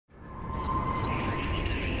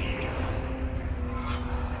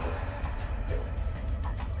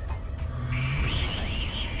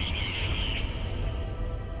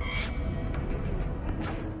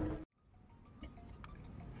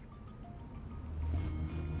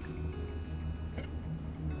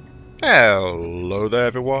Hello there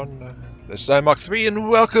everyone, this is Mark 3 and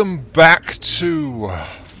welcome back to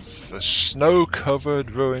the snow-covered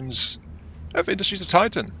ruins of Industries of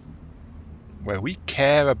Titan, where we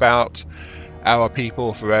care about our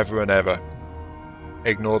people forever and ever.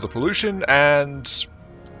 Ignore the pollution and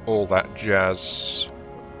all that jazz.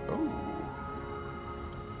 Ooh.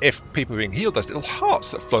 If people are being healed, there's little hearts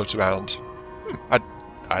that float around. I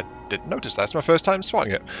didn't notice that, it's my first time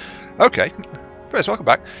spotting it. Okay, first, welcome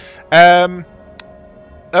back.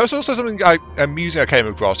 There was also something amusing I came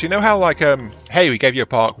across. You know how, like, hey, we gave you a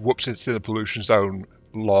park, whoops, it's in the pollution zone,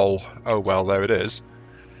 lol, oh well, there it is.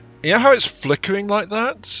 You know how it's flickering like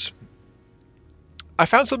that? I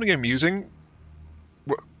found something amusing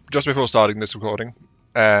just before starting this recording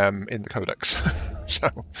in the codex. So,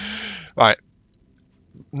 right.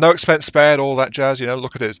 No expense spared, all that jazz, you know,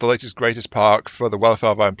 look at it, it's the latest, greatest park for the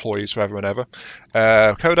welfare of our employees forever and ever.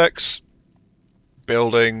 Codex.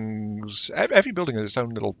 Buildings. Every building has its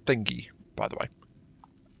own little thingy, by the way.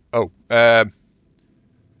 Oh,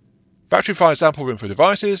 factory provides ample room for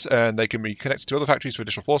devices, and they can be connected to other factories for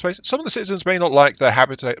additional floor space. Some of the citizens may not like their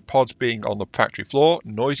habitat pods being on the factory floor.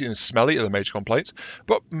 Noisy and smelly are the major complaints,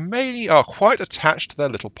 but many are quite attached to their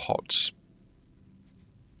little pods.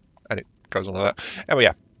 And it goes on like that. Anyway,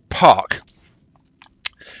 yeah, park.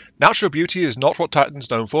 Natural beauty is not what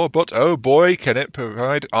Titan's known for, but oh boy, can it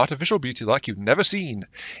provide artificial beauty like you've never seen.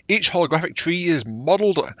 Each holographic tree is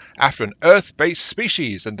modelled after an Earth-based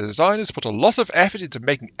species, and the designers put a lot of effort into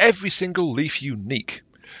making every single leaf unique.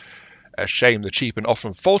 A shame the cheap and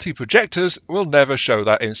often faulty projectors will never show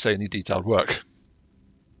that insanely detailed work.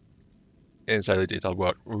 Insanely detailed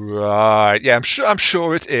work. Right, yeah, I'm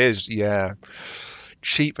sure it is, yeah.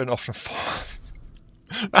 Cheap and often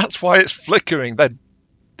faulty. That's why it's flickering.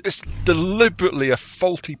 It's deliberately a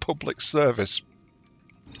faulty public service.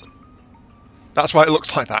 That's why it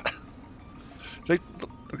looks like that. They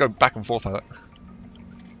go back and forth like that.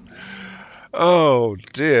 Oh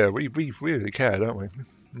dear, we really care, don't we?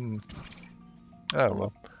 Oh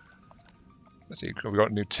well. Let's see, have we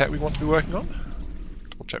got new tech we want to be working on?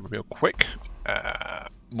 Double check real quick.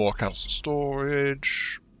 More council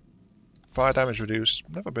storage. Fire damage reduced.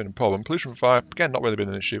 Never been a problem. Pollution from fire, again, not really been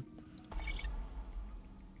an issue.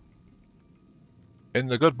 In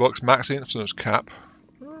the good books, max influence cap.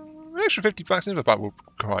 An extra 50 max influence cap would be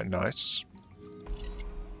quite nice.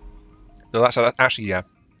 So that's actually, yeah.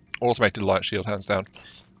 Automated light shield, hands down.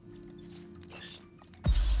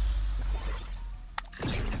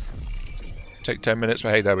 Take 10 minutes,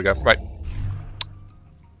 but hey, there we go. Right.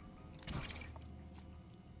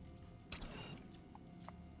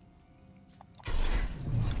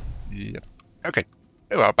 Yep. Okay.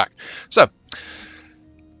 Oh, I'm back. So,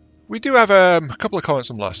 we do have a couple of comments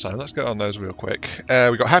from last time. Let's get on those real quick.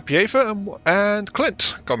 We got Happy Aether and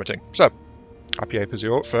Clint commenting. So, Happy Aether's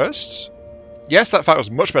your first. Yes, that fight was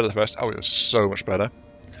much better than the first. Oh, it was so much better.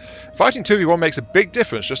 Fighting 2v1 makes a big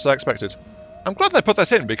difference, just as I expected. I'm glad they put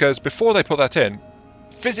that in, because before they put that in,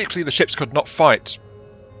 physically the ships could not fight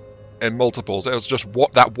in multiples. It was just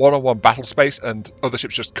that one-on-one battle space, and other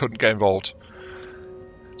ships just couldn't get involved.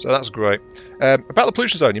 So that's great. About the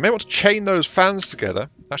pollution zone, you may want to chain those fans together.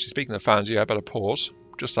 Actually, speaking of fans, yeah, I better pause.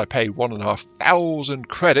 Just I paid 1,500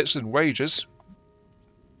 credits in wages.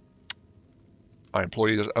 My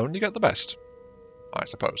employees only get the best, I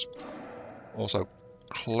suppose. Also,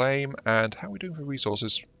 claim and how are we doing for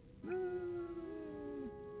resources?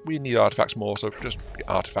 We need artifacts more, so just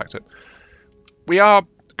artifact it. We are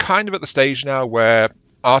kind of at the stage now where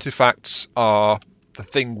artifacts are the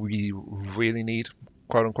thing we really need,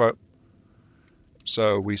 quote unquote.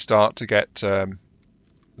 So we start to get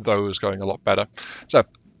those going a lot better. So,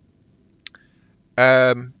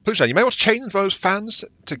 pollution. You may want to change those fans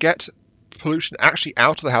to get pollution actually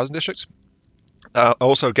out of the housing district.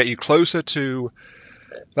 Also get you closer to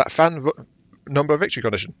that fan number victory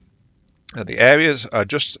condition. And the areas are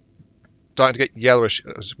just starting to get yellowish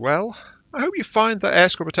as well. I hope you find that air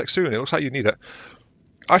scrubber tech soon. It looks like you need it.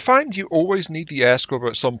 I find you always need the air scrubber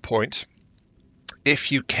at some point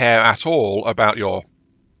if you care at all about your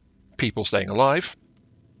people staying alive.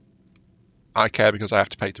 I care because I have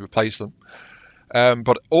to pay to replace them.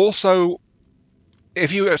 But also,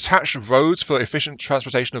 if you attach roads for efficient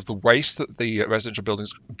transportation of the waste that the residential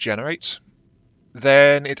buildings generate,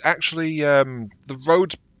 then it actually, the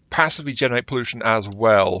roads passively generate pollution as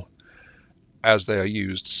well as they are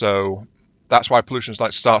used. So that's why pollution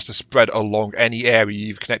starts to spread along any area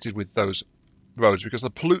you've connected with those roads, because the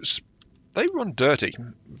pollutes, they run dirty,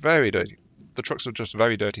 very dirty. The trucks are just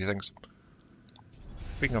very dirty things.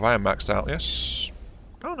 Speaking of, I am maxed out, yes.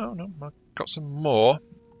 Oh no, I've got some more.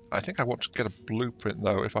 I think I want to get a blueprint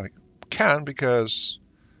though, if I can because...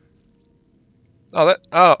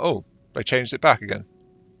 Oh, they changed it back again.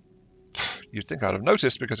 You'd think I'd have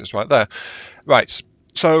noticed because it's right there. Right,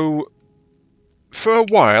 so for a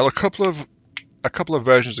while, a couple of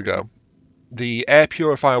versions ago, the air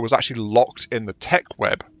purifier was actually locked in the tech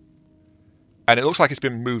web, and it looks like it's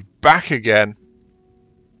been moved back again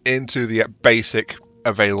into the basic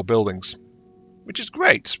available buildings, which is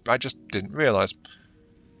great. I just didn't realise.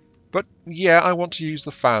 But yeah, I want to use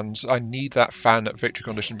the fans. I need that fan at victory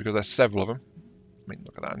condition because there's several of them. I mean,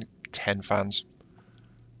 look at that, I need 10 fans.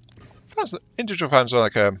 Individual fans are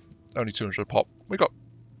like only 200 a pop. We've got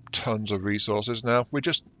tons of resources now. We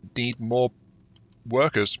just need more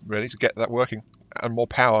workers, really, to get that working, and more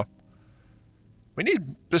power. We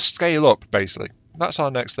need to scale up, basically. That's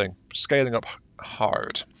our next thing. Scaling up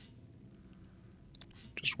hard.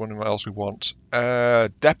 Just wondering what else we want.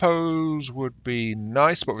 Depots would be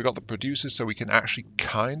nice, but we've got the producers, so we can actually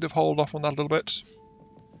kind of hold off on that a little bit.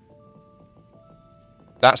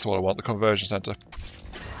 That's what I want, the conversion centre.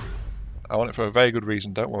 I want it for a very good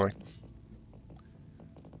reason, don't worry.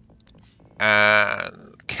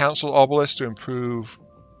 And council obelisk to improve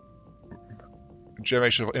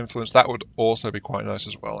generation of influence. That would also be quite nice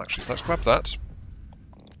as well, actually. So let's grab that.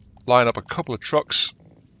 Line up a couple of trucks.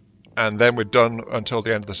 And then we're done until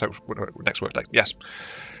the end of the next workday. Yes.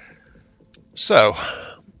 So,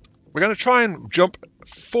 we're going to try and jump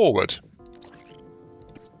forward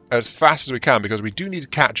as fast as we can because we do need to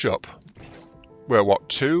catch up. We're at, what,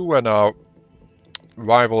 2 when our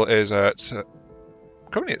rival is at...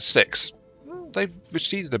 currently at 6. They've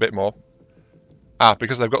receded a bit more.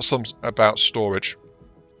 Because they've got some about storage.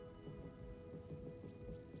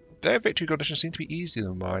 Their victory conditions seem to be easier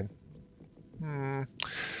than mine.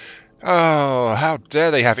 Oh, how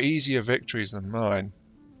dare they have easier victories than mine.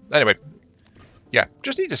 Anyway, yeah,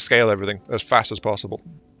 just need to scale everything as fast as possible.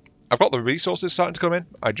 I've got the resources starting to come in.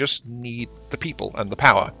 I just need the people and the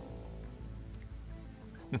power.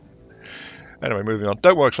 Anyway, moving on.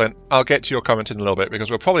 Don't worry, Clint. I'll get to your comment in a little bit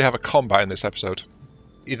because we'll probably have a combat in this episode.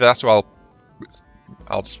 Either that or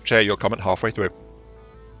I'll share your comment halfway through.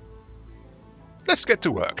 Let's get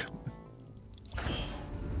to work.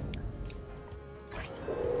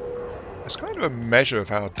 It's kind of a measure of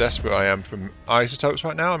how desperate I am from isotopes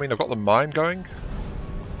right now. I mean, I've got the mine going,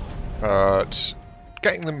 but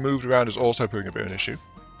getting them moved around is also proving a bit of an issue.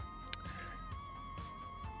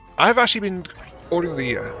 I've actually been ordering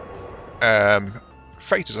the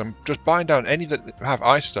freighters. I'm just buying down any that have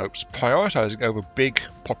isotopes, prioritizing over big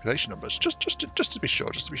population numbers, just to be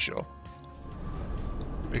sure,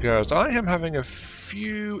 because I am having a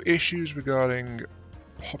few issues regarding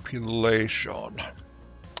population.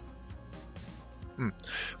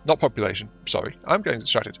 Not population, sorry. I'm getting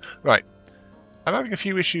distracted. Right. I'm having a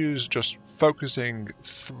few issues just focusing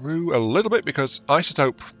through a little bit because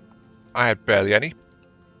isotope, I had barely any.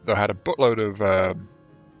 Though I had a buttload of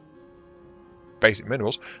basic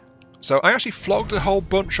minerals. So I actually flogged a whole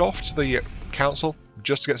bunch off to the council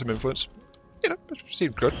just to get some influence. You know, it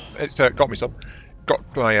seemed good. It got me some.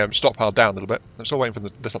 Got my stockpile down a little bit. I'm still waiting for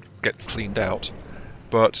this to get cleaned out.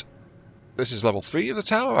 But this is level 3 of the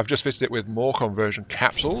tower. I've just fitted it with more conversion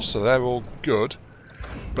capsules, so they're all good.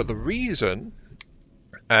 But the reason...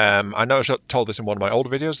 I know I told this in one of my older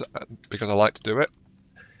videos because I like to do it.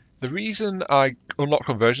 The reason I unlock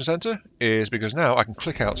Conversion Center is because now I can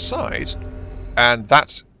click outside and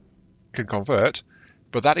that can convert,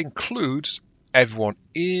 but that includes everyone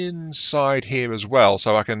inside here as well.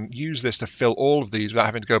 So I can use this to fill all of these without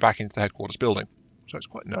having to go back into the headquarters building. So it's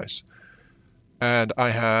quite nice. And I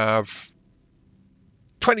have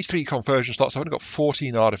 23 conversion slots. I've only got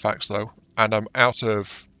 14 artifacts though, and I'm out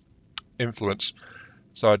of influence.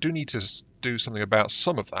 So I do need to do something about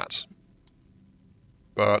some of that.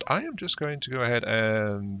 But I am just going to go ahead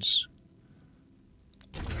and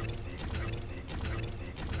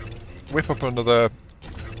whip up another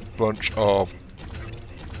bunch of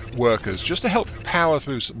workers just to help power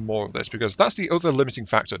through some more of this, because that's the other limiting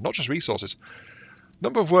factor, not just resources.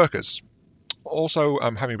 Number of workers. Also,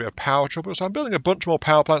 I'm having a bit of power trouble, so I'm building a bunch more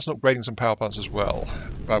power plants and upgrading some power plants as well.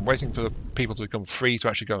 But I'm waiting for the people to become free to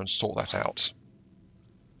actually go and sort that out.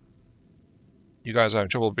 You guys are in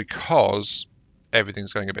trouble because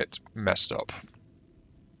everything's going a bit messed up.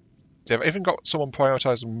 They've even got someone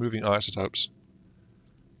prioritising moving isotopes.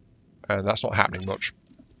 And that's not happening much.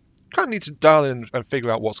 Kind of need to dial in and figure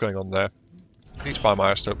out what's going on there. Need to find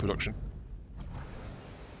my isotope production.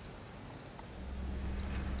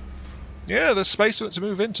 Yeah, there's space for it to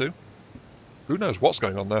move into. Who knows what's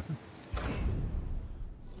going on there.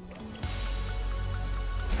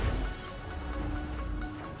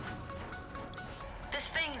 This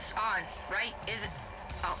thing's It's on, right? Is it?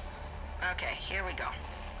 Oh, okay, here we go.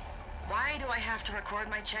 Why do I have to record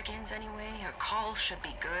my check-ins anyway? A call should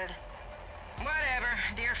be good. Whatever.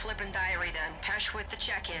 Dear flippin' diary then. Pesh with the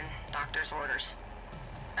check-in. Doctor's orders.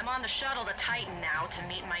 I'm on the shuttle to Titan now to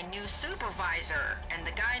meet my new supervisor, and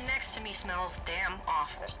the guy next to me smells damn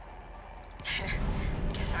awful.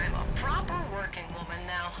 Guess I'm a proper working woman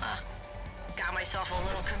now, huh? Got myself a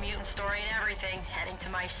little commuting story and everything, heading to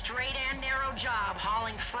my straight and narrow job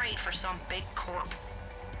hauling freight for some big corp.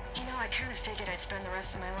 You know, I kind of figured I'd spend the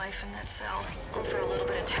rest of my life in that cell, all for a little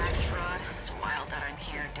bit of tax fraud. It's wild that I'm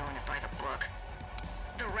here doing it by the book.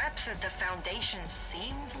 The reps at the foundation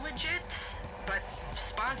seemed legit, but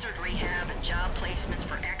sponsored rehab and job placements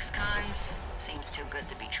for ex-cons seems too good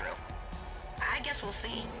to be true. I guess we'll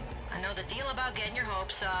see. I know the deal about getting your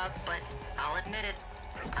hopes up, but I'll admit it.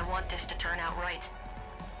 I want this to turn out right.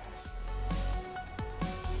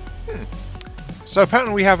 So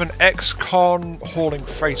apparently we have an ex-con hauling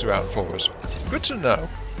freight around for us. Good to know.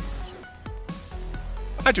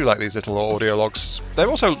 I do like these little audio logs. They're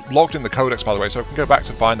also logged in the codex, by the way, so I can go back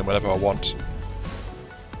to find them whenever I want.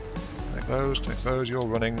 Click those, you're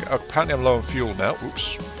running. Oh, apparently I'm low on fuel now.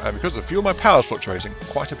 Oops. And because of the fuel, my power's fluctuating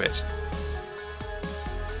quite a bit.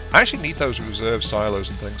 I actually need those reserve silos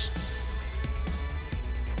and things.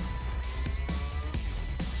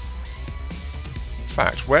 In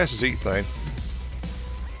fact, where's Zethane?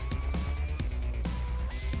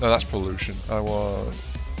 No, that's pollution. I want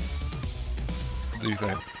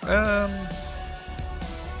Zethane.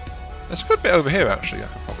 There's a good bit over here actually I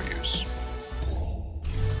could probably use.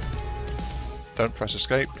 Don't press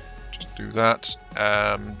escape, just do that.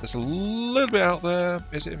 There's a little bit out there.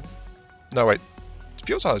 Is it? No, wait.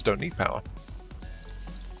 Fuel silos don't need power.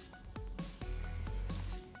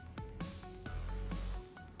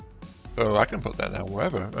 Oh, I can put that now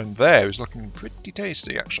wherever. And there is looking pretty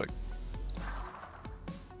tasty, actually.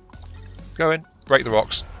 Go in, break the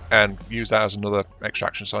rocks, and use that as another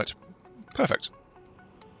extraction site. Perfect.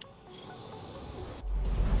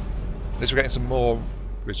 At least we're getting some more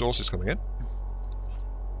resources coming in.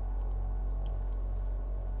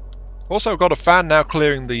 Also got a fan now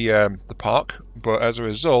clearing the park, but as a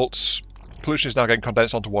result, pollution is now getting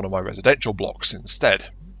condensed onto one of my residential blocks instead.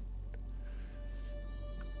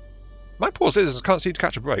 My poor citizens can't seem to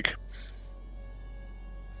catch a break.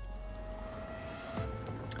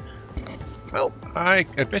 Well, I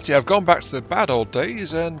admit it, I've gone back to the bad old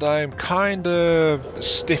days, and I'm kind of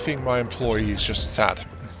stiffing my employees just a tad.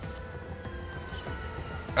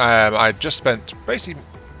 I just spent basically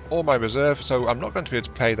all my reserve, so I'm not going to be able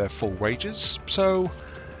to pay their full wages, so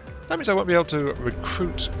that means I won't be able to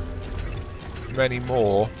recruit many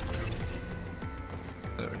more.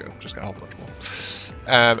 There we go, just got a whole bunch more.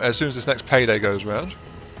 As soon as this next payday goes round.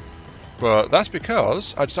 But that's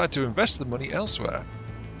because I decided to invest the money elsewhere.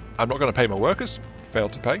 I'm not going to pay my workers,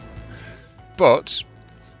 failed to pay, but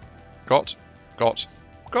got.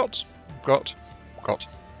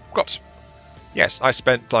 Yes, I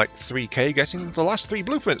spent like 3k getting the last 3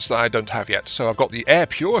 blueprints that I don't have yet. So I've got the air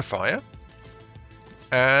purifier,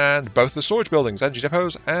 and both the storage buildings, energy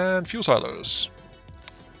depots, and fuel silos.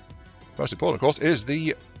 Most important, of course, is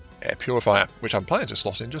the air purifier, which I'm planning to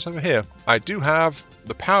slot in just over here. I do have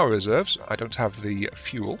the power reserves, I don't have the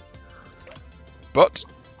fuel, but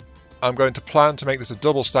I'm going to plan to make this a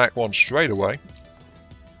double stack one straight away.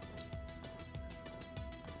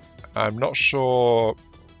 I'm not sure...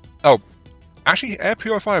 Oh, actually, air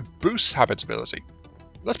purifier boosts habitability.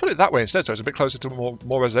 Let's put it that way instead, so it's a bit closer to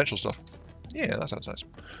more residential stuff. Yeah, that sounds nice.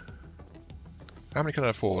 How many can I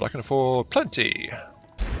afford? I can afford plenty.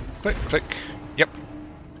 Click, click. Yep.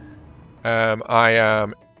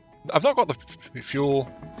 I've not got the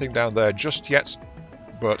fuel thing down there just yet,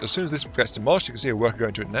 but as soon as this gets demolished, you can see a worker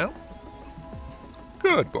going to it now.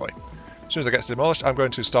 Good boy. As soon as it gets demolished, I'm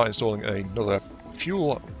going to start installing another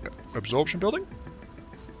fuel absorption building.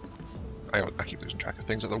 I keep losing track of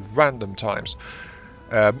things at the random times.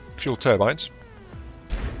 Fuel turbines.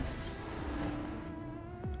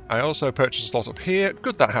 I also purchased a slot up here.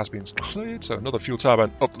 Good, that has been cleared. So another fuel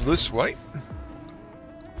turbine up this way.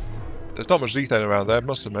 There's not much Zethane around there,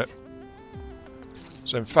 must admit.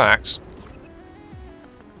 So in fact,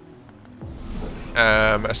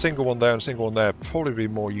 a single one there and a single one there would probably be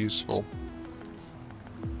more useful.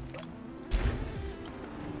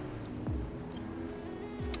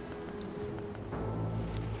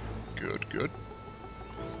 Good.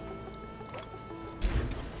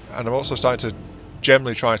 And I'm also starting to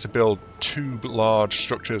generally try to build 2 large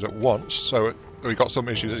structures at once. So we've got some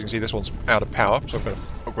issues. As you can see, this one's out of power, so I'm going to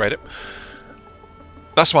upgrade it.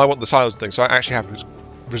 That's why I want the silos thing, so I actually have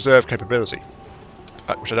reserve capability.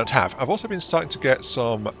 which I don't have. I've also been starting to get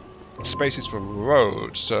some spaces for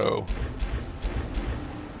roads, so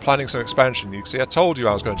planning some expansion. You see, I told you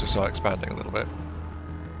I was going to start expanding a little bit.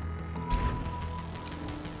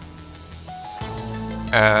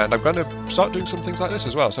 And I'm going to start doing some things like this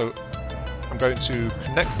as well. So I'm going to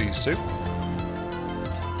connect these two.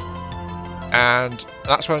 And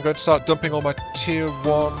that's where I'm going to start dumping all my tier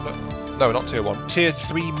 1... No, not tier 1. Tier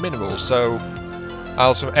 3 minerals. So I'll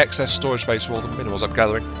have some excess storage space for all the minerals I'm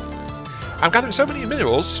gathering. I'm gathering so many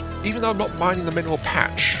minerals, even though I'm not mining the mineral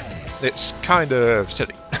patch. It's kind of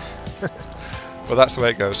silly. But that's the way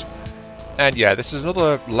it goes. And yeah, this is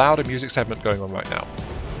another louder music segment going on right now.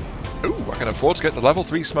 Ooh, I can afford to get the level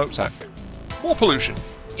 3 smoke tank. More pollution.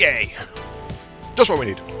 Yay! Just what we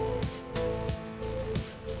need.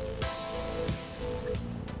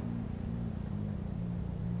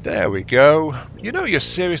 There we go. You know you're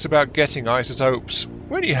serious about getting isotopes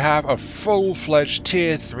when you have a full-fledged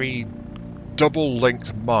tier 3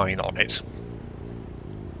 double-linked mine on it.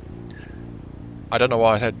 I don't know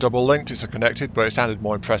why I said double-linked, it's a connected, but it sounded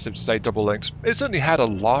more impressive to say double-linked. It certainly had a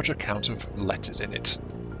larger count of letters in it.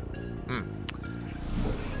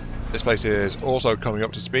 This place is also coming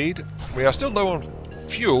up to speed. We are still low on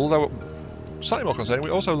fuel, though slightly more concerning,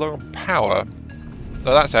 we're also low on power.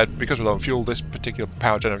 Though that said, because we're low on fuel, this particular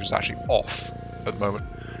power generator is actually off at the moment.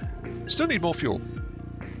 Still need more fuel.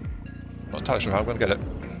 Not entirely sure how I'm going to get it.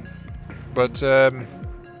 But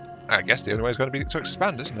I guess the only way is going to be to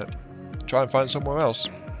expand, isn't it? Try and find somewhere else.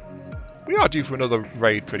 We are due for another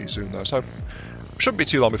raid pretty soon, though, so shouldn't be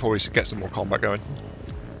too long before we get some more combat going.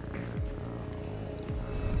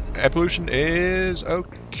 Air pollution is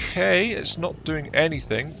okay. It's not doing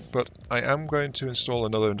anything, but I am going to install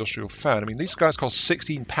another industrial fan. I mean, these guys cost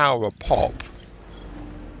 16 power a pop.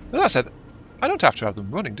 But that said, I don't have to have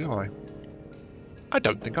them running, do I? I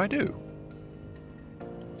don't think I do.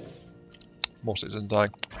 More citizens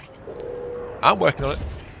dying. I'm working on it.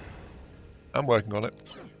 I'm working on it.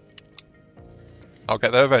 I'll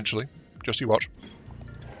get there eventually. Just you watch.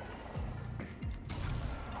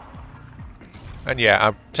 And yeah,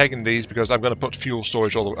 I've taken these because I'm going to put fuel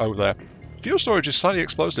storage all over there. Fuel storage is slightly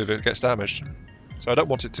explosive if it gets damaged. So I don't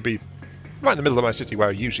want it to be right in the middle of my city where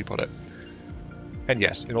I usually put it. And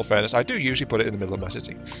yes, in all fairness, I do usually put it in the middle of my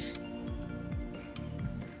city.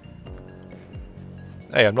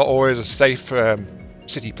 Hey, I'm not always a safe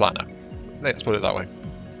city planner. Let's put it that way.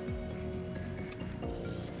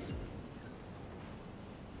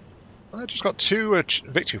 I just got 2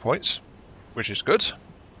 victory points, which is good.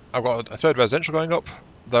 I've got a 3rd residential going up,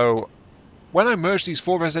 though when I merge these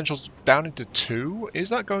 4 residentials down into 2, is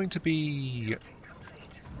that going to be...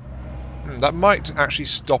 that might actually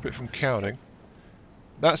stop it from counting.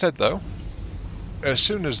 That said though, as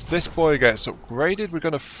soon as this boy gets upgraded, we're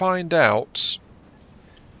going to find out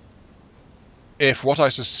if what I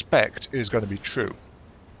suspect is going to be true.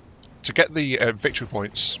 To get the victory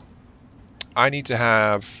points, I need to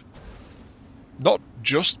have not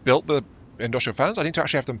just built the industrial fans, I need to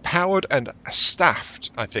actually have them powered and staffed,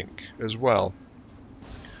 I think, as well.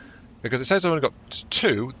 Because it says I've only got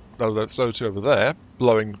 2, though those 2 over there,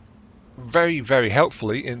 blowing very, very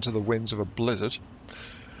helpfully into the winds of a blizzard.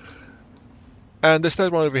 And this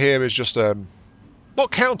 3rd one over here is just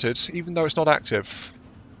not counted, even though it's not active.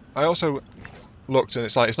 I also looked and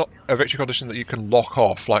it's like, it's not a victory condition that you can lock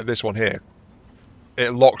off, like this one here.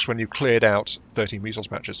 It locks when you've cleared out 13 resource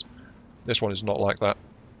patches. This one is not like that.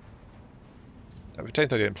 Retain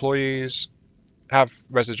 30 employees. Have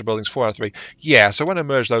residential buildings 4 out of 3. Yeah, so when I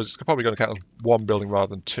merge those, it's probably going to count as 1 building rather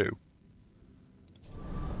than 2.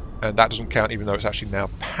 And that doesn't count even though it's actually now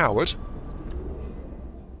powered.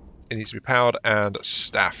 It needs to be powered and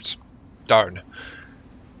staffed. Darn.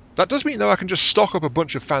 That does mean though I can just stock up a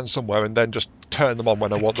bunch of fans somewhere and then just turn them on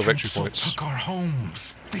when I want the victory points. They took our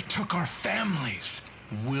homes. They took our families.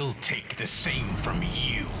 We'll take the same from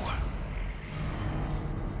you.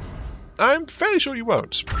 I'm fairly sure you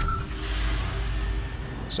won't.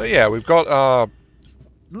 So yeah, we've got our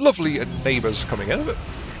lovely neighbours coming in.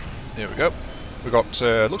 Here we go. We've got,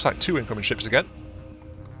 looks like 2 incoming ships again.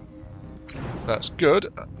 That's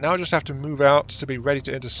good. Now I just have to move out to be ready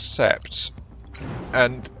to intercept.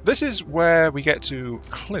 And this is where we get to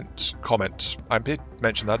Clint's comment. I did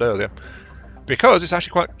mention that earlier. Because it's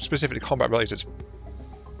actually quite specifically combat related.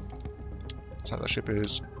 So that ship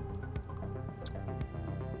is...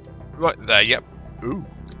 right there, yep. Ooh.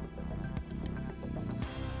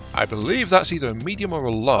 I believe that's either a medium or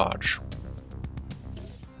a large.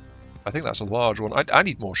 I think that's a large one. I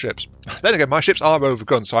need more ships. Then again, my ships are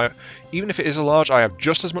overgunned, so even if it is a large, I have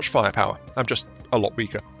just as much firepower. I'm just a lot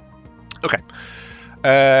weaker. Okay.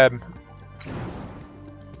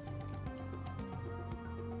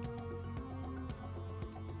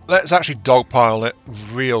 Let's actually dogpile it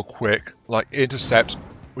real quick, like intercept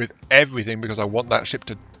with everything because I want that ship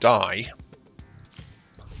to die.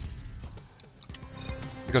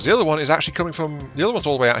 Because the other one is actually coming from... The other one's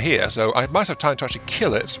all the way out here, so I might have time to actually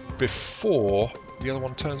kill it before the other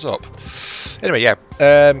one turns up. Anyway, yeah.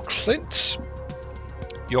 Clint,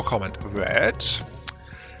 your comment read...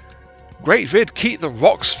 Great vid, keep the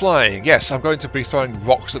rocks flying. Yes, I'm going to be throwing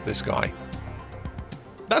rocks at this guy.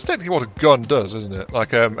 That's technically what a gun does, isn't it?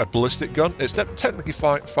 Like a ballistic gun. It's technically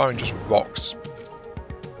firing just rocks.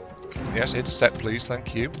 Yes, intercept please,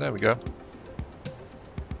 thank you. There we go.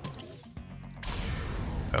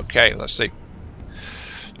 Okay, let's see.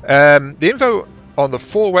 The info on the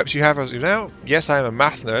 4 weapons you have as of now. Yes, I am a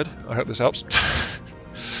math nerd. I hope this helps.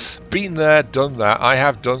 Been there, done that. I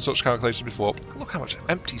have done such calculations before. Look how much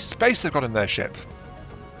empty space they've got in their ship.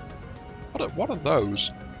 What are those?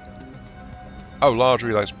 Oh, large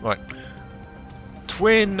relays. Right.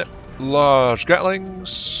 Twin large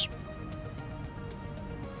Gatlings.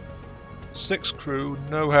 6 crew,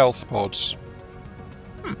 no health pods.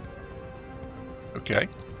 Okay.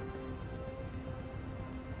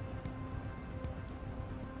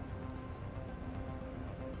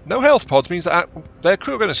 No health pods means that their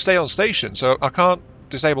crew are going to stay on station, so I can't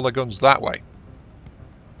disable their guns that way.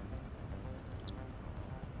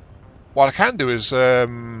 What I can do is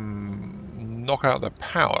knock out their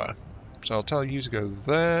power. So I'll tell you to go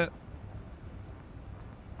there.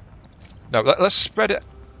 No, let's spread out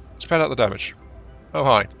the damage. Oh,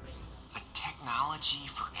 hi. A technology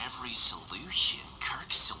for every solution.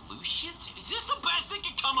 Kirk Solutions? Is this the best they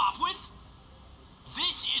could come up with?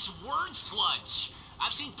 This is word sludge.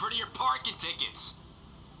 I've seen prettier parking tickets.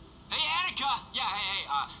 Hey, Annika! Yeah, hey,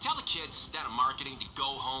 tell the kids down at marketing to go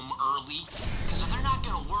home early. Because if they're not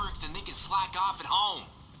gonna work, then they can slack off at home.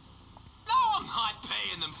 No, I'm not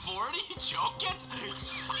paying them for it. Are you joking?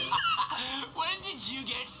 When did you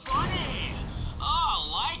get funny? Oh,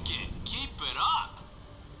 I like it. Keep it up.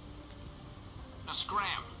 Now,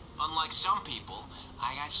 Scram, unlike some people,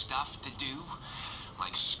 I got stuff to do.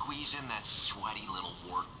 Like squeezing that sweaty little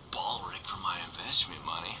wart Balric for my investment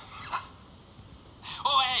money.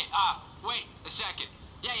 Oh, hey, wait a second.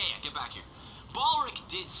 Yeah, get back here. Balric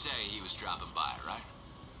did say he was dropping by, right?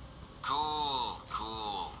 Cool.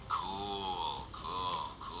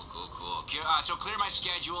 So clear my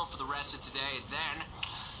schedule for the rest of today, then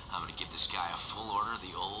I'm gonna give this guy a full order of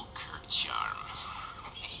the old Kirk charm.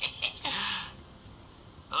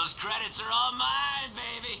 Those credits are all mine,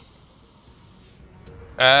 baby.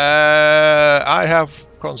 I have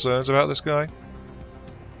concerns about this guy.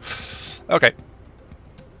 Okay.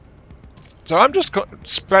 So I'm just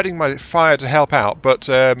spreading my fire to help out, but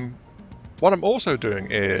what I'm also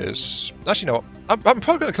doing is... Actually, no, I'm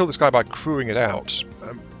probably going to kill this guy by crewing it out.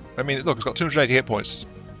 I mean, look, it's got 280 hit points.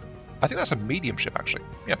 I think that's a medium ship, actually.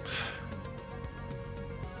 Yeah.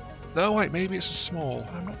 No, wait, maybe it's a small.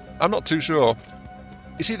 I'm not too sure.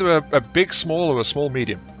 It's either a big small or a small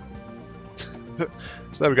medium. So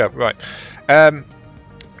there we go. Right.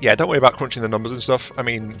 Yeah, don't worry about crunching the numbers and stuff. I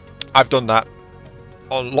mean, I've done that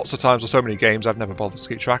on lots of times on so many games. I've never bothered to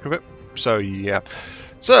keep track of it. So yeah.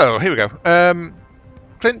 So here we go.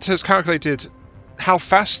 Clint has calculated how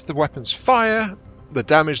fast the weapons fire, the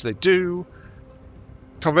damage they do,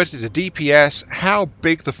 converted to DPS, how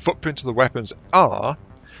big the footprint of the weapons are,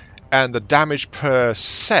 and the damage per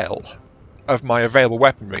cell of my available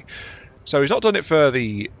weaponry. So he's not done it for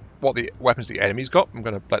what the weapons the enemy's got. I'm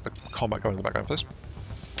going to let the combat go in the background for this.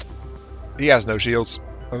 He has no shields.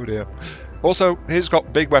 Oh dear. Also, he's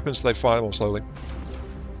got big weapons, so they fire more slowly.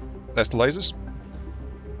 There's the lasers.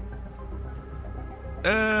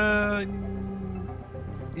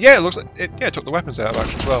 Yeah, it looks like it took the weapons out of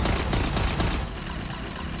action as well.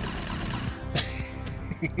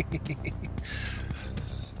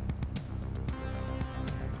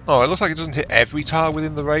 Oh, it looks like it doesn't hit every tile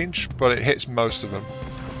within the range, but it hits most of them.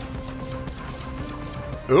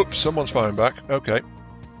 Oops, someone's firing back. Okay.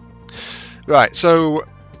 Right, so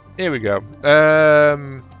here we go.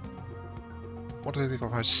 What do we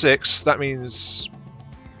got? 6. That means...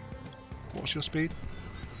 What's your speed?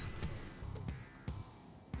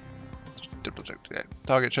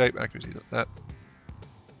 Target shape, accuracy, that.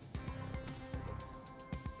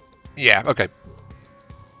 Yeah, okay.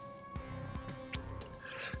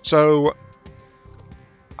 So,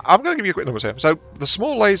 I'm going to give you a quick numbers here. So, the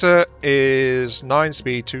small laser is 9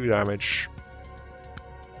 speed, 2 damage,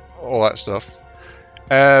 all that stuff.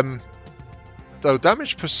 Though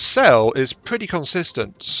damage per cell is pretty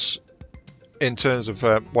consistent in terms of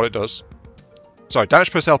what it does. Sorry,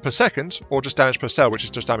 damage per cell per second, or just damage per cell, which is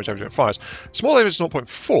just damage every time it fires. Small laser is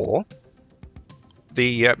 0.4.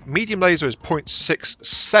 The medium laser is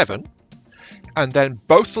 0.67, and then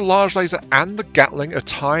both the large laser and the Gatling are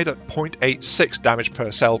tied at 0.86 damage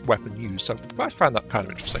per cell weapon used. So I found that kind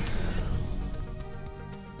of interesting.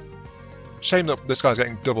 Shame that this guy's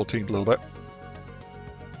getting double teamed a little bit.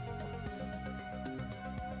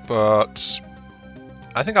 But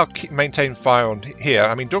I think I'll maintain fire on here.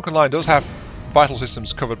 I mean, Drunken Lion does have vital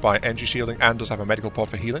systems covered by energy shielding and does have a medical pod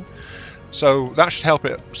for healing. So that should help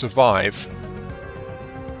it survive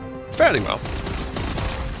fairly well.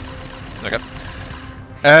 Okay.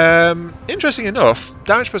 Interesting enough,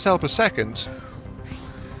 damage per cell per second,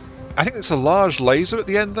 I think it's a large laser at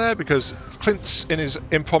the end there, because Clint's in his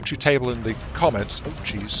impromptu table in the comments. Oh,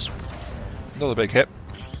 jeez. Another big hit.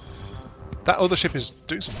 That other ship is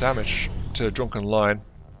doing some damage to Drunken Lion.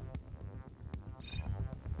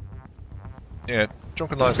 Yeah,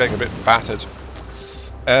 Drunken Lion's getting a bit battered.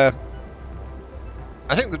 I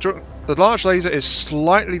think the large laser is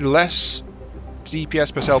slightly less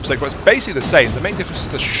DPS per cell per second, but it's basically the same. The main difference is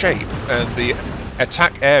the shape and the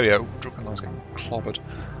attack area. Oh, Drunken Lion's getting clobbered.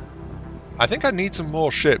 I think I need some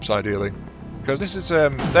more ships, ideally. Because this is,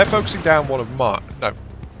 they're focusing down one of mine. No.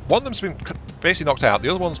 One of them's been basically knocked out, the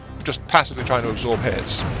other one's just passively trying to absorb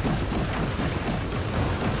hits.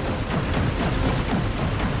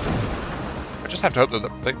 I just have to hope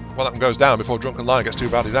that one of them goes down before Drunken Lion gets too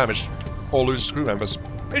badly damaged, or loses crew members.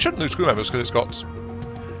 It shouldn't lose crew members because it's got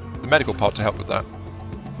the medical pod to help with that.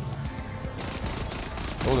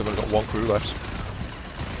 Oh, they've only got one crew left.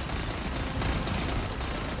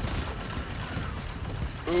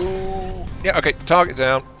 Ooh. Yeah, okay, target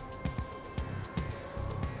down.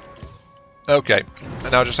 Okay,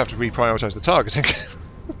 and now I just have to reprioritize the targeting.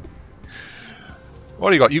 What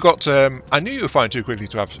do you got? You got, I knew you were firing too quickly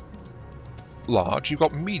to have large. You've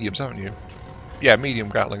got mediums, haven't you? Yeah, medium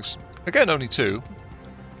Gatlings. Again, only 2.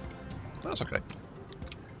 That's okay.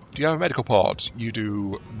 Do you have a medical pod? You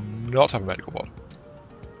do not have a medical pod.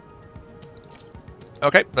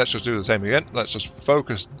 Okay, let's just do the same again. Let's just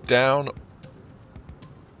focus down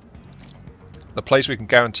the place we can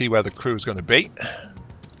guarantee where the crew is going to be.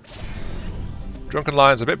 Drunken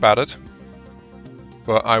Lion's a bit battered,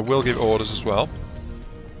 but I will give orders as well.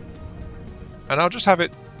 And I'll just have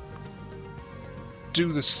it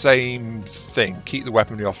do the same thing, keep the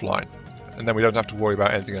weaponry offline. And then we don't have to worry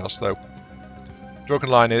about anything else, though. Drunken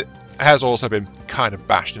Lion, it has also been kind of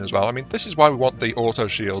bashed in as well. I mean, this is why we want the auto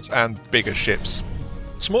shields and bigger ships.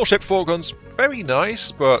 Small ship 4 guns, very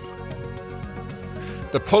nice, but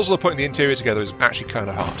the puzzle of putting the interior together is actually kind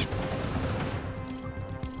of hard.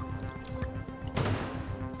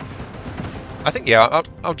 I think, yeah,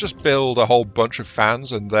 I'll just build a whole bunch of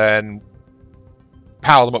fans and then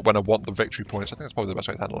power them up when I want the victory points. I think that's probably the best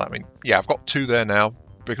way to handle that. I mean, yeah, I've got 2 there now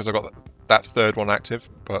because I've got that third one active,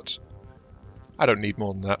 but I don't need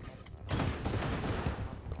more than that.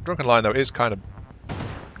 Drunken Lion, though, is kind of...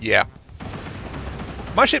 yeah.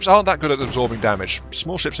 My ships aren't that good at absorbing damage.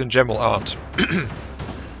 Small ships in general aren't.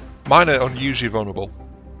 Mine are unusually vulnerable.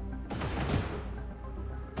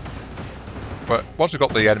 But once we've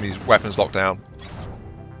got the enemy's weapons locked down,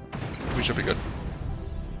 we should be good.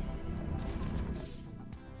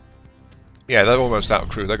 Yeah, they're almost out of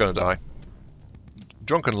crew. They're going to die.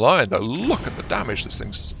 Drunken Lion, though, look at the damage this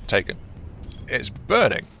thing's taken. It's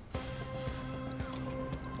burning.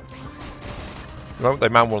 The moment they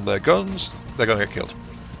man one of their guns, they're going to get killed.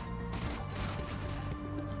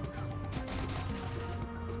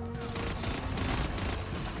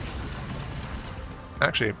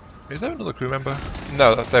 Actually, is there another crew member?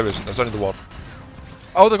 No, there isn't. There's only the one.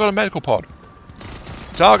 Oh, they've got a medical pod.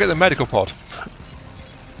 Target the medical pod.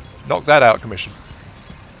 Knock that out, Commission.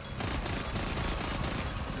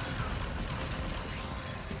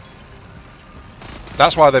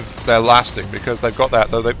 That's why they're lasting, because they've got that.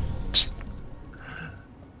 Though they,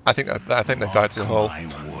 I think they died to a hole. My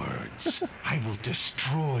words. I will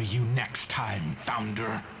destroy you next time,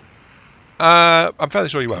 Founder. I'm fairly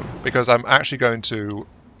sure you won't, because I'm actually going to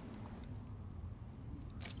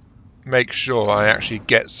make sure I actually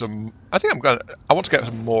get some... I want to get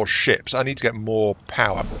some more ships. I need to get more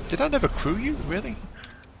power. Did I never crew you? Really?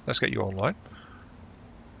 Let's get you online.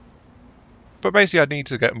 But basically I need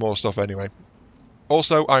to get more stuff anyway.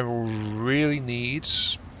 Also, I really need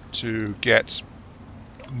to get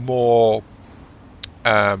more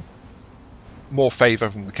favour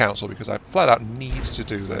from the council, because I flat out need to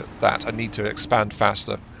do that. I need to expand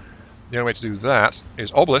faster. The only way to do that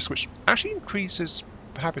is Obelisk, which actually increases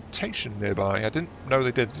habitation nearby. I didn't know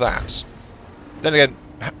they did that. Then again,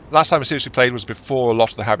 last time I seriously played was before a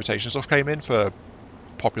lot of the habitation stuff came in for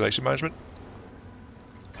population management.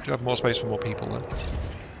 Do you have more space for more people then?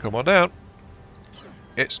 Come on down.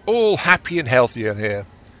 It's all happy and healthy in here.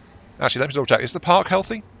 Actually, let me double check. Is the park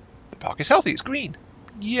healthy? The park is healthy. It's green.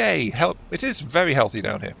 Yay! It is very healthy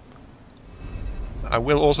down here. I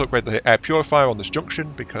will also upgrade the air purifier on this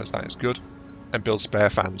junction because that is good. And build spare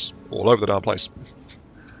fans all over the darn place.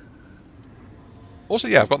 Also,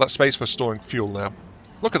 yeah, I've got that space for storing fuel now.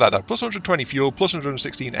 Look at that though. Plus 120 fuel, plus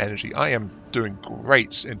 116 energy. I am doing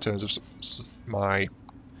great in terms of my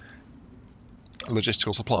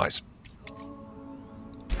logistical supplies.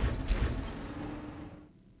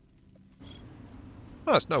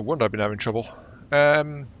 Oh, it's no wonder I've been having trouble.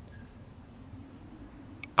 I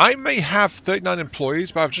may have 39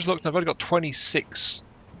 employees, but I've just looked and I've only got 26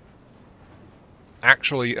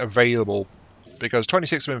 actually available, because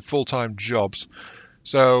 26 have been full-time jobs.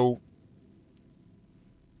 So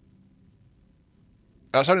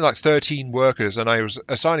that's only like 13 workers, and I was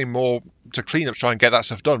assigning more to clean up to try and get that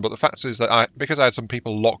stuff done. But the fact is that because I had some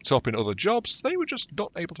people locked up in other jobs, they were just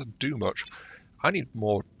not able to do much. I need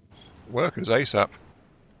more workers ASAP.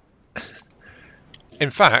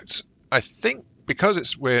 In fact, I think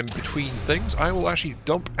because we're in between things, I will actually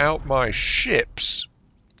dump out my ships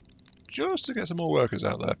just to get some more workers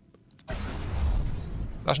out there.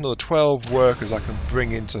 That's another 12 workers I can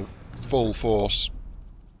bring into full force,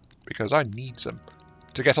 because I need them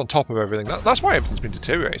to get on top of everything. That's why everything's been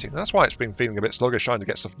deteriorating. That's why it's been feeling a bit sluggish trying to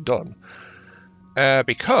get stuff done.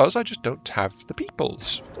 Because I just don't have the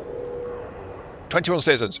peoples. 21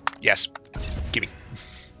 citizens. Yes. Gimme.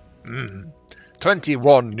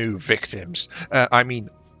 21 new victims. I mean,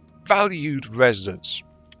 valued residents.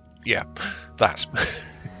 Yeah, that.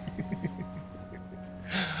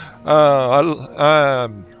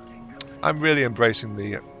 I'm really embracing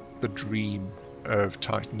the dream of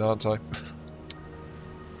Titan, aren't I?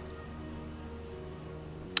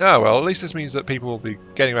 Oh well, at least this means that people will be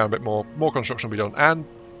getting around a bit more. More construction will be done, and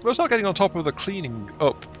we'll start getting on top of the cleaning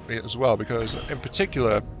up as well, because in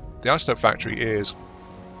particular, the isotope factory is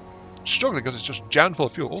struggling because it's just jammed full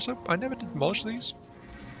of fuel. Also, I never did demolish these.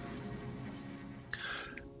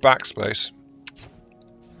 Backspace.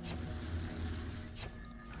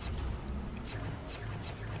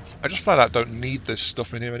 I just flat out don't need this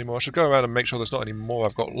stuff in here anymore. I should go around and make sure there's not any more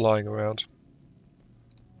I've got lying around.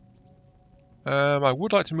 I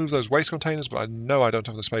would like to move those waste containers, but I know I don't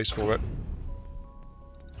have the space for it.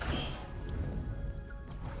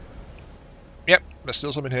 Yep, there's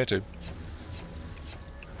still some in here too.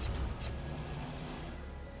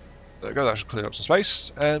 There we go, that should clear up some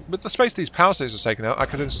space. And with the space these power stations are taken out, I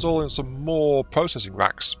could install in some more processing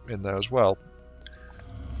racks in there as well.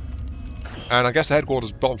 And I guess the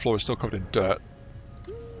headquarters bottom floor is still covered in dirt.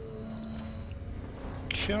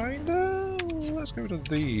 Kinda. Let's get rid of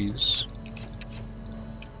these.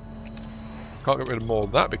 Can't get rid of more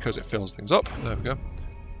of that because it fills things up. There we go.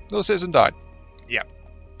 Another citizen died. Yeah.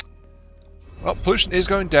 Well, pollution is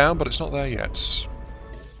going down, but it's not there yet.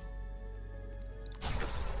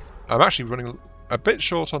 I'm actually running a bit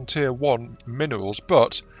short on tier 1 minerals,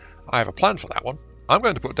 but I have a plan for that one. I'm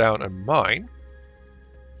going to put down a mine.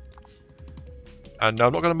 And no,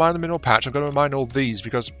 I'm not going to mine the mineral patch, I'm going to mine all these,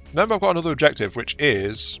 because remember I've got another objective, which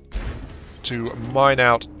is to mine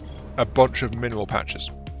out a bunch of mineral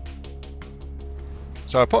patches.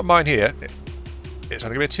 So I put a mine here, it's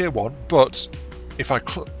only going to be a tier 1, but if I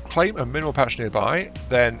claim a mineral patch nearby,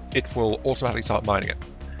 then it will automatically start mining it.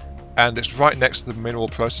 And it's right next to the mineral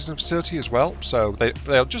processing facility as well, so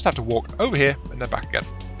they'll just have to walk over here and then back again.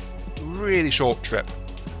 Really short trip.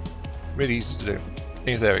 Really easy to do,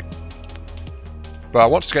 in theory. But I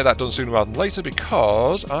want to get that done sooner rather than later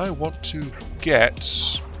because I want to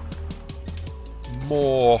get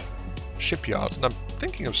more shipyards. And I'm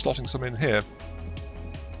thinking of slotting some in here.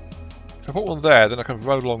 If I put one there, then I can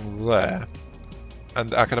road along there.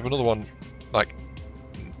 And I can have another one, like...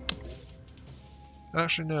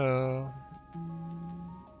 Actually, no.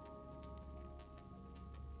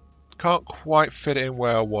 Can't quite fit it in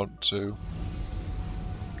where I want to.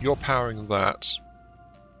 You're powering that.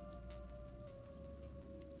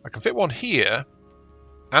 I can fit one here,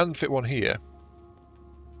 and fit one here.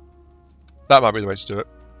 That might be the way to do it.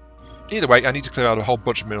 Either way, I need to clear out a whole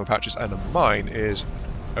bunch of mineral patches, and a mine is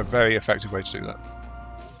a very effective way to do that.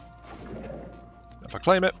 If I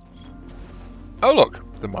claim it... Oh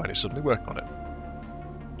look! The mine is suddenly working on it.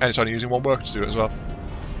 And it's only using one worker to do it as well.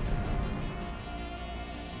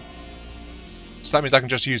 So that means I can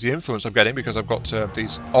just use the influence I'm getting because I've got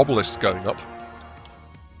these obelisks going up.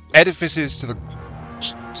 Edifices to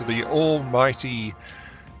the almighty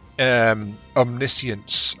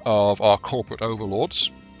omniscience of our corporate overlords.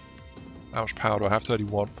 How much power do I have?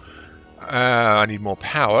 31. I need more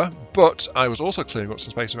power, but I was also clearing up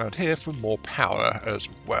some space around here for more power as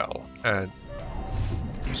well. And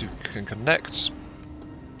these can connect.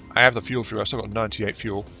 I have the fuel through. I've still got 98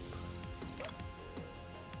 fuel.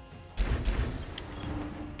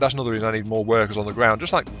 That's another reason I need more workers on the ground.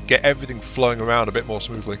 Just like get everything flowing around a bit more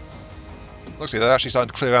smoothly. Looks like they're actually starting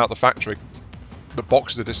to clear out the factory. The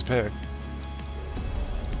boxes are disappearing.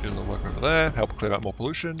 Doing a little work over there. Help clear out more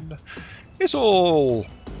pollution. It's all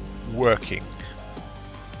working.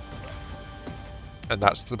 And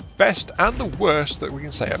that's the best and the worst that we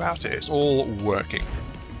can say about it. It's all working.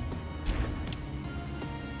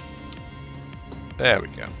 There we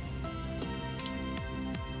go.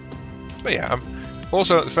 But yeah, I'm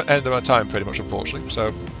also at the end of my time pretty much, unfortunately.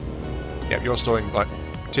 So yeah, you're storing like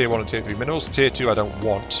tier 1 and tier 3 minerals. Tier 2 I don't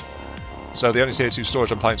want. So the only tier 2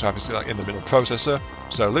 storage I'm planning to have is like in the mineral processor.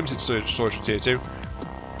 So limited storage for tier 2.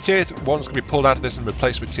 Tier 1's going to be pulled out of this and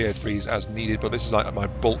replaced with tier 3s as needed, but this is like my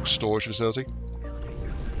bulk storage facility.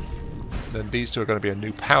 Then these two are going to be a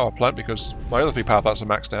new power plant because my other 3 power plants are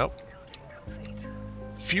maxed out.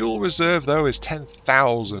 Fuel reserve though is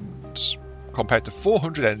 10,000 compared to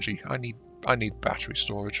 400 energy. I need battery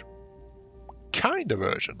storage, kind of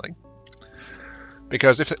urgently,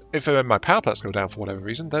 because if my power plants go down for whatever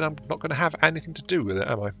reason, then I'm not going to have anything to do with it,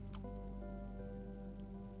 am I?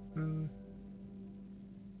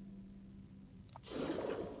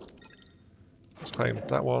 Let's claim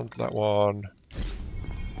that one, that one.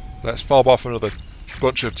 Let's fob off another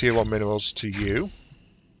bunch of tier 1 minerals to you.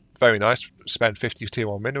 Very nice. Spend 50 tier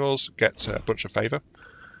 1 minerals, get a bunch of favour.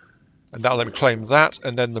 And that'll let me claim that,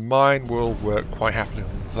 and then the mine will work quite happily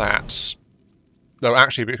on that. Though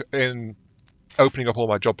actually, in opening up all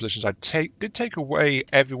my job positions, I did take away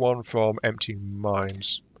everyone from emptying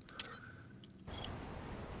mines.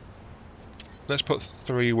 Let's put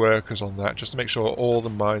 3 workers on that, just to make sure all the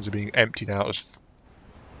mines are being emptied out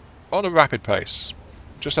on a rapid pace.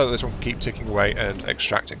 Just so that this one can keep ticking away and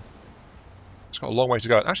extracting. It's got a long way to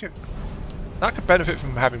go. Actually, that could benefit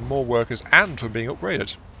from having more workers and from being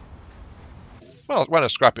upgraded. Well, when I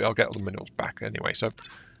scrap it, I'll get all the minerals back anyway, so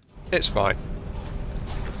it's fine.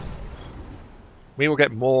 We will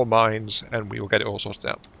get more mines, and we will get it all sorted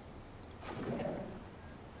out.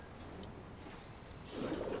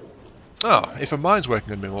 Ah, if a mine's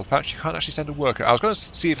working on a mineral patch, you can't actually send a worker. I was going to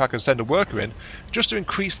see if I could send a worker in, just to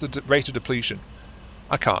increase the rate of depletion.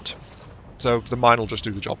 I can't. So the mine will just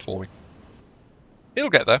do the job for me. It'll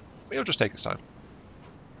get there. It'll just take its time.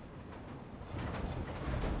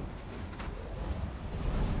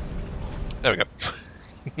 There we go.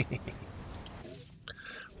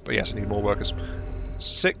 But yes, I need more workers.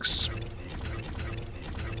 6.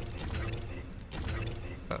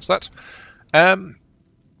 That's that.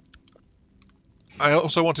 I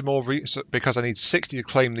also wanted more because I need 60 to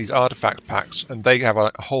claim these artifact packs, and they have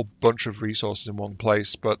a whole bunch of resources in one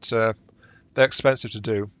place, but they're expensive to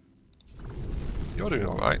do. You're doing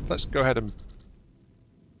alright. Let's go ahead and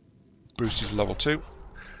boost you to level 2.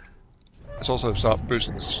 Let's also start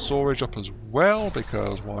boosting the storage up as well,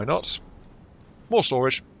 because why not? More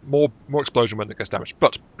storage, more explosion when it gets damaged,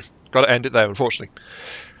 but got to end it there, unfortunately.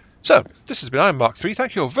 So, this has been Iron Mark 3.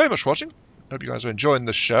 Thank you all very much for watching. Hope you guys are enjoying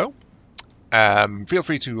the show. Feel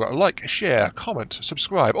free to like, share, comment,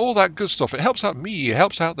 subscribe, all that good stuff. It helps out me, it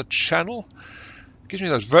helps out the channel. It gives me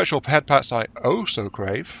those virtual head pats I oh so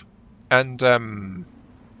crave. And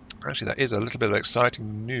actually, that is a little bit of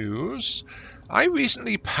exciting news. I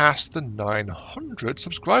recently passed the 900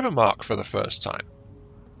 subscriber mark for the first time.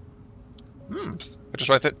 I just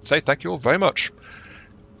want to say thank you all very much.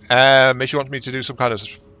 If you want me to do some kind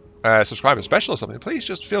of subscriber special or something, please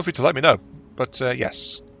just feel free to let me know. But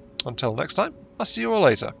yes, until next time, I'll see you all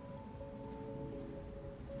later.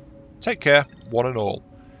 Take care, one and all.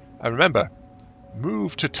 And remember,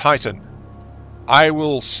 move to Titan. I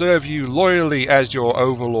will serve you loyally as your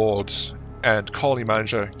overlord and colony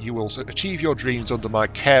manager. You will achieve your dreams under my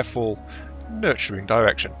careful, nurturing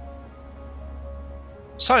direction.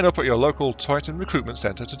 Sign up at your local Titan recruitment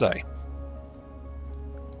center today.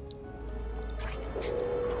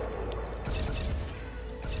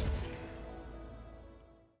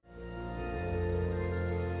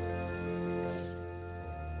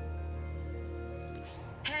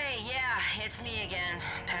 Hey, yeah, it's me again,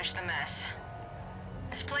 Pesh the Mess.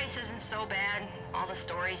 This place isn't so bad. All the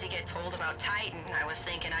stories you get told about Titan, I was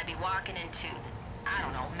thinking I'd be walking into, I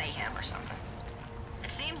don't know, mayhem or something.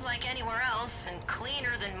 It seems like anywhere else, and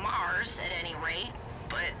cleaner than Mars at any rate,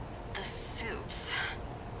 but the suits.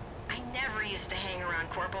 I never used to hang around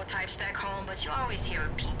corpo types back home, but you always hear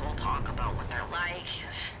people talk about what they're like.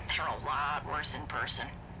 They're a lot worse in person.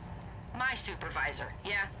 My supervisor,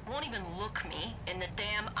 yeah, won't even look me in the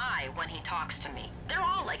damn eye when he talks to me. They're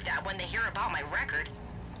all like that when they hear about my record.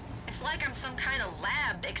 It's like I'm some kind of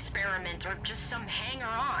lab experiment or just some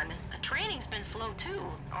hanger-on. The training's been slow too,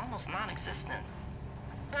 almost non-existent.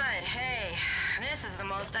 But hey, this is the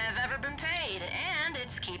most I have ever been paid, and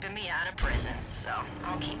it's keeping me out of prison, so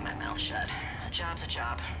I'll keep my mouth shut. A job's a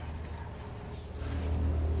job.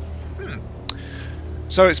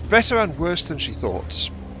 So it's better and worse than she thought.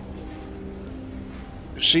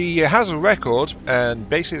 She has a record, and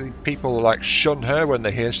basically people like shun her when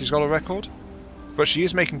they hear she's got a record. But she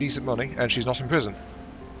is making decent money, and she's not in prison.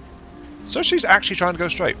 So she's actually trying to go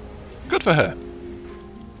straight. Good for her.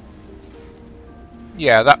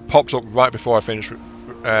 Yeah, that popped up right before I finished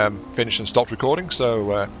and stopped recording,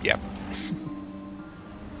 so yeah.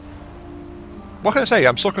 What can I say?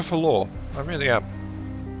 I'm sucker for law. I really am.